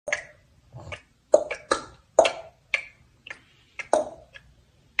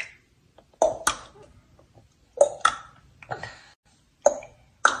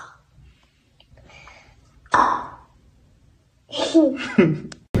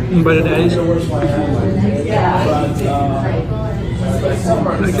But it is.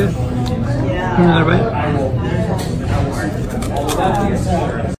 Like it? Yeah, right. I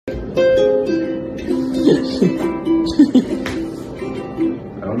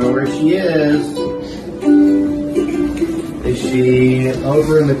don't know where she is. Is she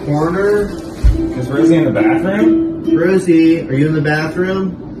over in the corner? Is Rosie in the bathroom? Rosie, are you in the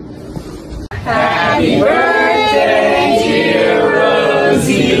bathroom? Happy birthday, dear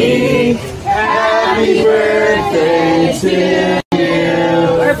Rosie. Happy birthday to you.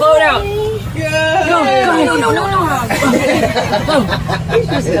 Alright, blow it out. Yeah. Go ahead. No. He's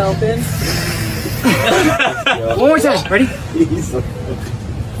just helping. One more time. Ready?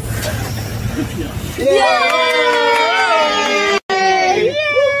 Yay!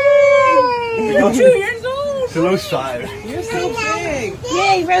 You're 2 years old. Hello, Shire. You're so big.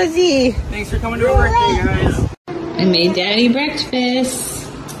 Yay, Rosie. Thanks for coming to our birthday, guys. I made Daddy breakfast.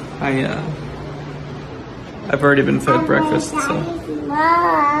 I've already been fed breakfast, so.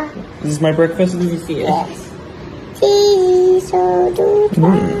 This is my breakfast? Let me see it.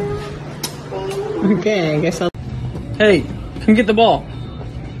 Okay, I guess I'll. Hey, come get the ball.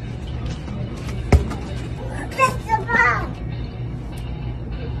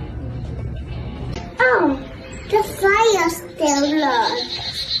 Oh, the fire's still low.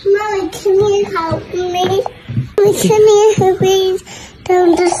 Mommy, can you help me? Mommy, can you help me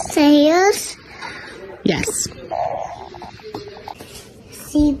down the stairs? Yes.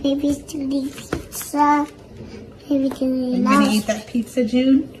 See, baby's doing pizza. Baby doing You gonna eat that pizza,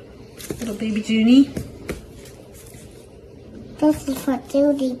 June? Little baby Junie? This is for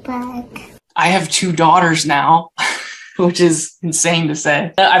Judy Bug. I have 2 daughters now, which is insane to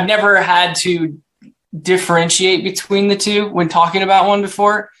say. I've never had to differentiate between the two when talking about one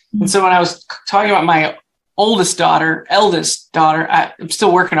before. And so when I was talking about my eldest daughter, I'm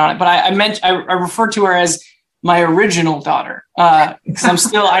still working on it, but I refer to her as my original daughter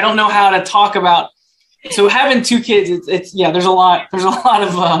because I don't know how to talk about. So having 2 kids, it's there's a lot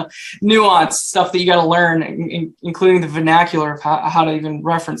of nuance stuff that you got to learn, including the vernacular of how to even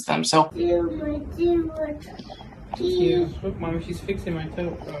reference them. So. Look, Mommy, she's fixing my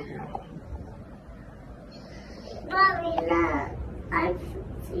toe. Mommy, look. I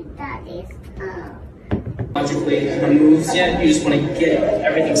see Daddy's toe. Logically moves yet. You just want to get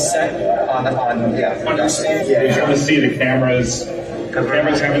everything set on your stand. Yeah, you're going to see the cameras. The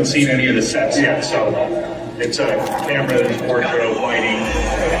cameras haven't seen any of the sets yet, so it's a camera that's wardrobe lighting.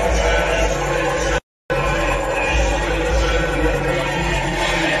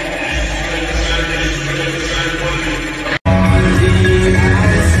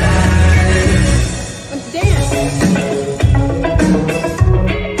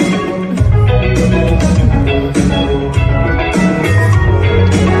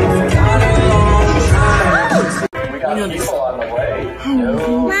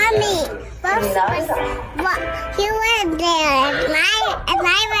 Mommy, you were there, and I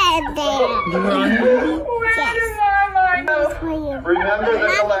were there. Yes. Remember the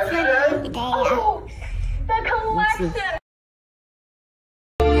collection? The collection.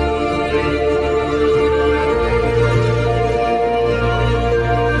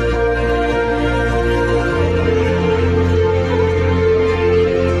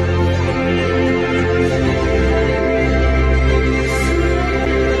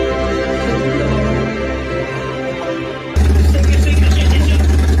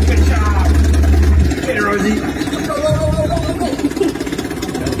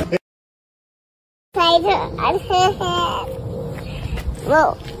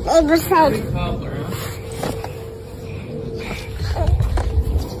 Well, it was like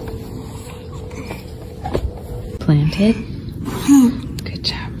Planted. Good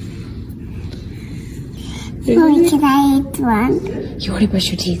job. Mommy, can I eat one? You already brushed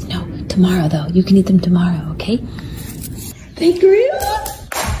your teeth. No, tomorrow though. You can eat them tomorrow, okay? They grew.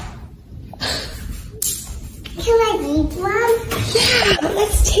 Can I eat one? Yeah,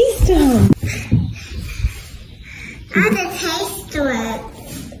 let's taste them. I want to taste one.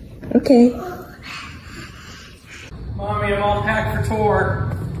 Okay. Mommy, I'm all packed for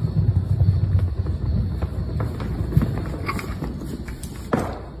tour.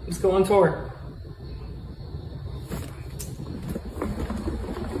 Let's go on tour.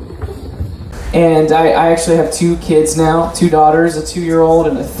 And I actually have 2 kids now, 2 daughters, a 2-year-old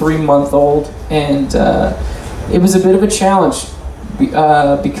and a 3-month-old. And it was a bit of a challenge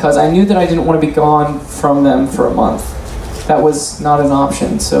because I knew that I didn't want to be gone from them for a month. That was not an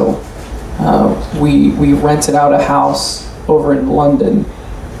option. So we rented out a house over in London,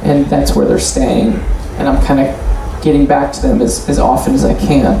 and that's where they're staying. And I'm kind of getting back to them as often as I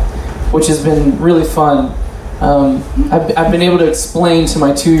can, which has been really fun. I've been able to explain to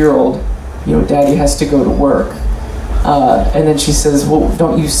my 2-year-old, you know, Daddy has to go to work. And then she says, well,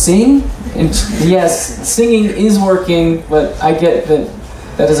 don't you sing? And yes, singing is working, but I get that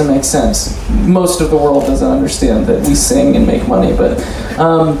that doesn't make sense. Most of the world doesn't understand that we sing and make money, but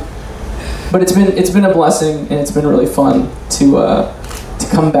it's been a blessing, and it's been really fun to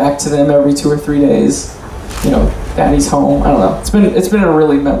come back to them every 2 or 3 days. You know, Daddy's home. I don't know. It's been a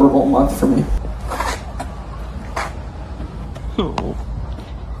really memorable month for me.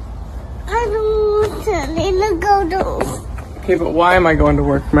 I don't want to go to. Okay, but why am I going to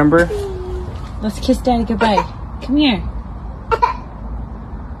work, remember? Let's kiss Daddy goodbye. Come here.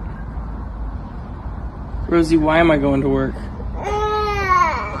 Rosie, why am I going to work?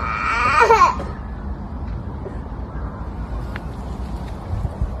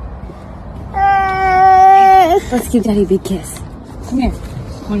 Let's give Daddy a big kiss. Come here.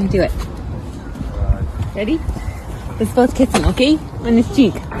 I want to do it. Ready? Let's both kiss him, okay? On his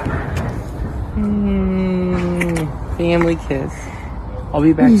cheek. Family kiss. I'll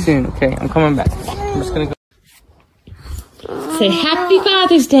be back soon, okay? I'm coming back. I'm just gonna go. Say Happy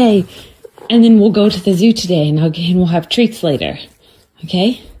Father's Day! And then we'll go to the zoo today and we'll have treats later.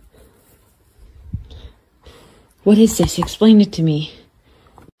 Okay? What is this? Explain it to me.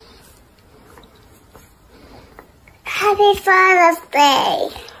 Happy Father's Day.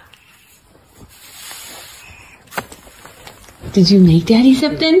 Did you make Daddy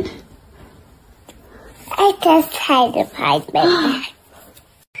something? I just tried to find my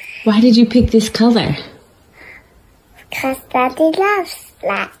Why did you pick this color? because Daddy loves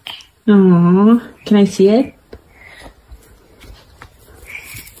black. Aww. Can I see it?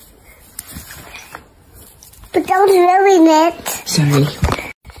 But don't ruin it. Sorry.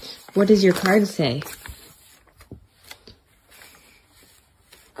 What does your card say?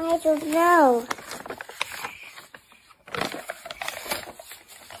 I don't know.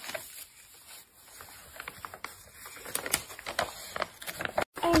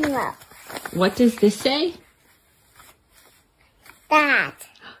 And look, What does this say? that.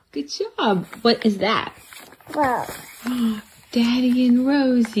 Good job. What is that? Well, Daddy and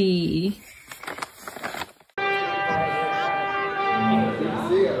Rosie.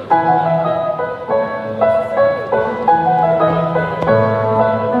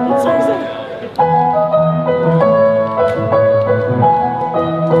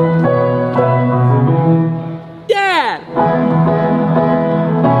 Dad!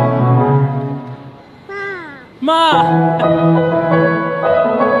 Mom. Ma!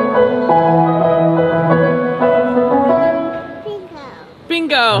 Bingo.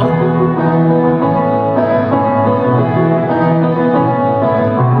 Bingo!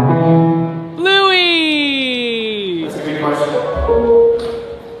 Louie!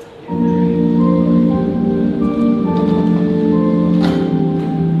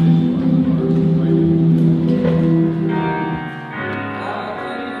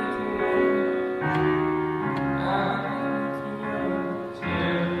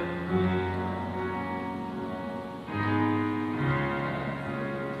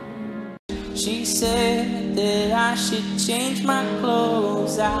 She said that I should change my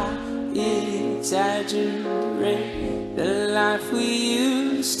clothes. I exaggerate the life we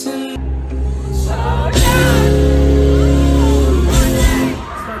used to know.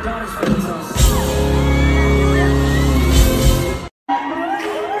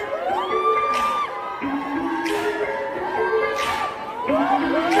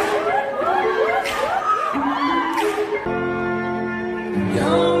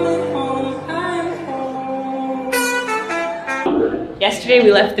 Yesterday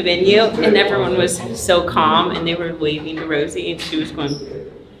we left the venue and everyone was so calm and they were waving to Rosie and she was going.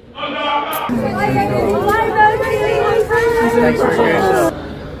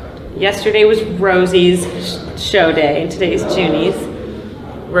 Yesterday was Rosie's show day and today's Junie's.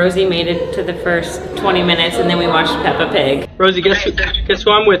 Rosie made it to the first 20 minutes and then we watched Peppa Pig. Rosie, guess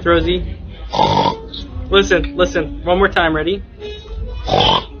who I'm with, Rosie? Listen, one more time, ready?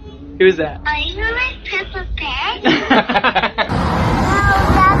 Who's that? Are you with Peppa Pig?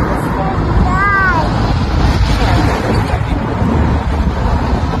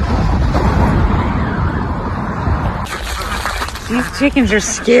 These chickens are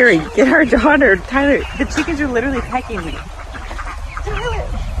scary. Get our daughter, Tyler. The chickens are literally pecking me.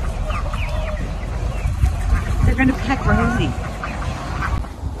 They're gonna peck Rosie.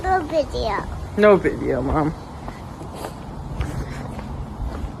 No video. No video, Mom.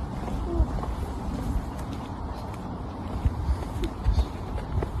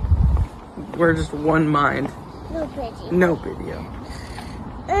 We're just one mind. No video. No video.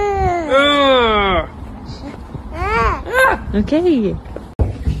 Okay.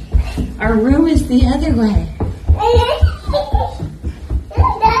 Our room is the other way.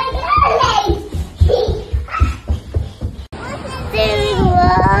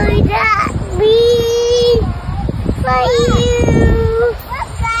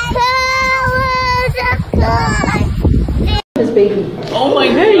 Oh my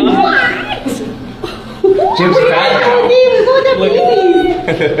goodness! Jim's fat. Look.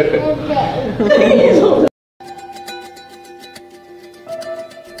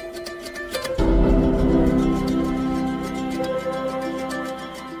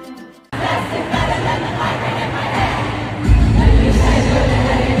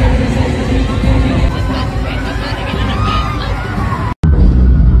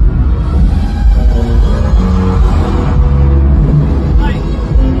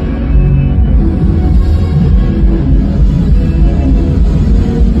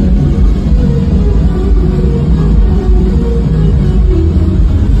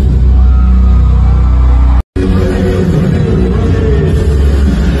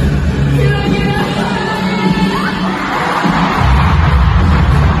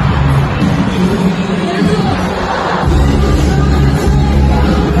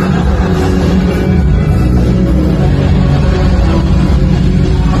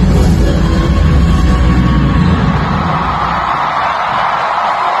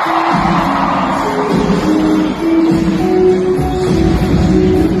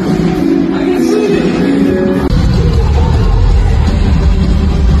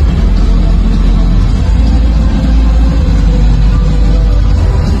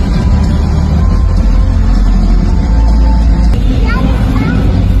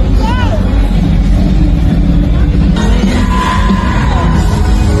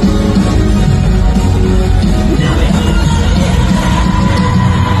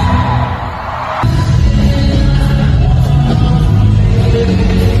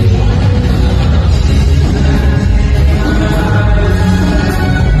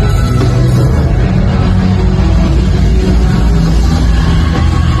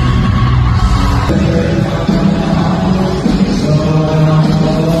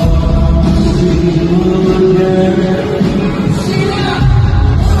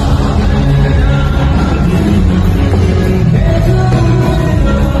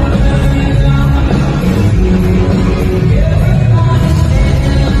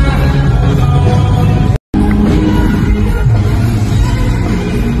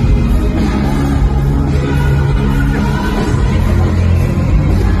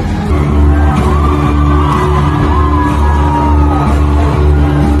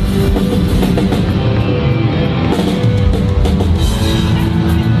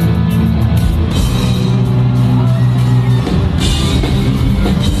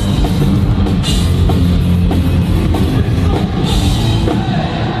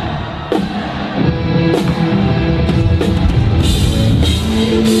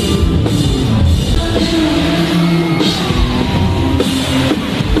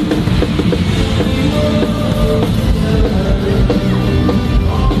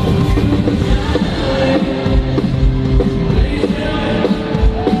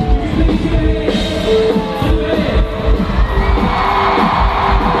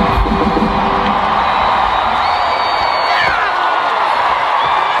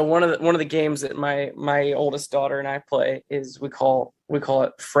 One of the games that my oldest daughter and I play is we call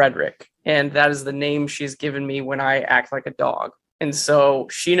it Frederick, and that is the name she's given me when I act like a dog. And so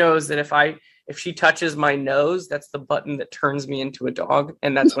she knows that if she touches my nose, that's the button that turns me into a dog,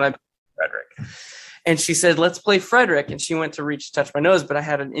 and that's when I play Frederick. And she said, "Let's play Frederick," and she went to reach to touch my nose, but I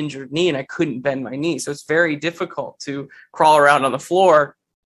had an injured knee and I couldn't bend my knee, so it's very difficult to crawl around on the floor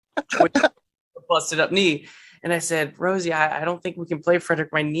with a busted up knee. And I said, "Rosie, I don't think we can play Frederick.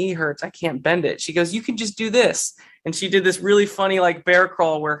 My knee hurts. I can't bend it." She goes, "You can just do this." And she did this really funny like bear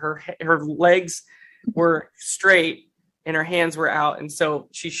crawl where her legs were straight and her hands were out. And so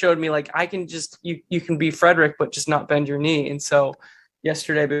she showed me like, I can just, you can be Frederick, but just not bend your knee. And so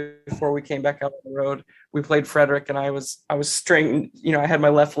yesterday, before we came back out on the road, we played Frederick, and I was straightened. I had my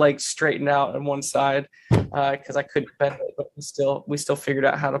left leg straightened out on one side because I couldn't bend it, but we still figured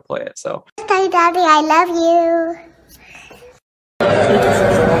out how to play it. So, Hi, Daddy, I love you.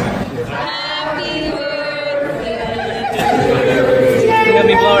 Let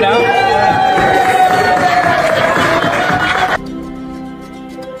me blow it out.